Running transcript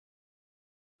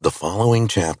The following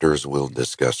chapters will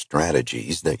discuss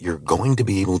strategies that you're going to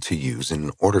be able to use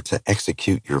in order to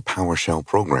execute your PowerShell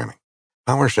programming.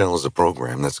 PowerShell is a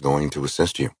program that's going to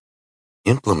assist you.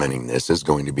 Implementing this is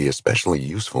going to be especially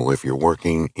useful if you're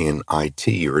working in IT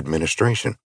or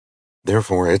administration.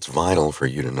 Therefore, it's vital for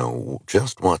you to know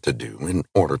just what to do in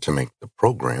order to make the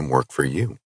program work for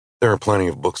you. There are plenty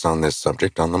of books on this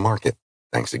subject on the market.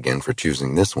 Thanks again for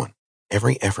choosing this one.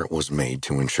 Every effort was made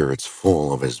to ensure it's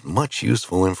full of as much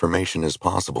useful information as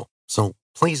possible, so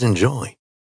please enjoy.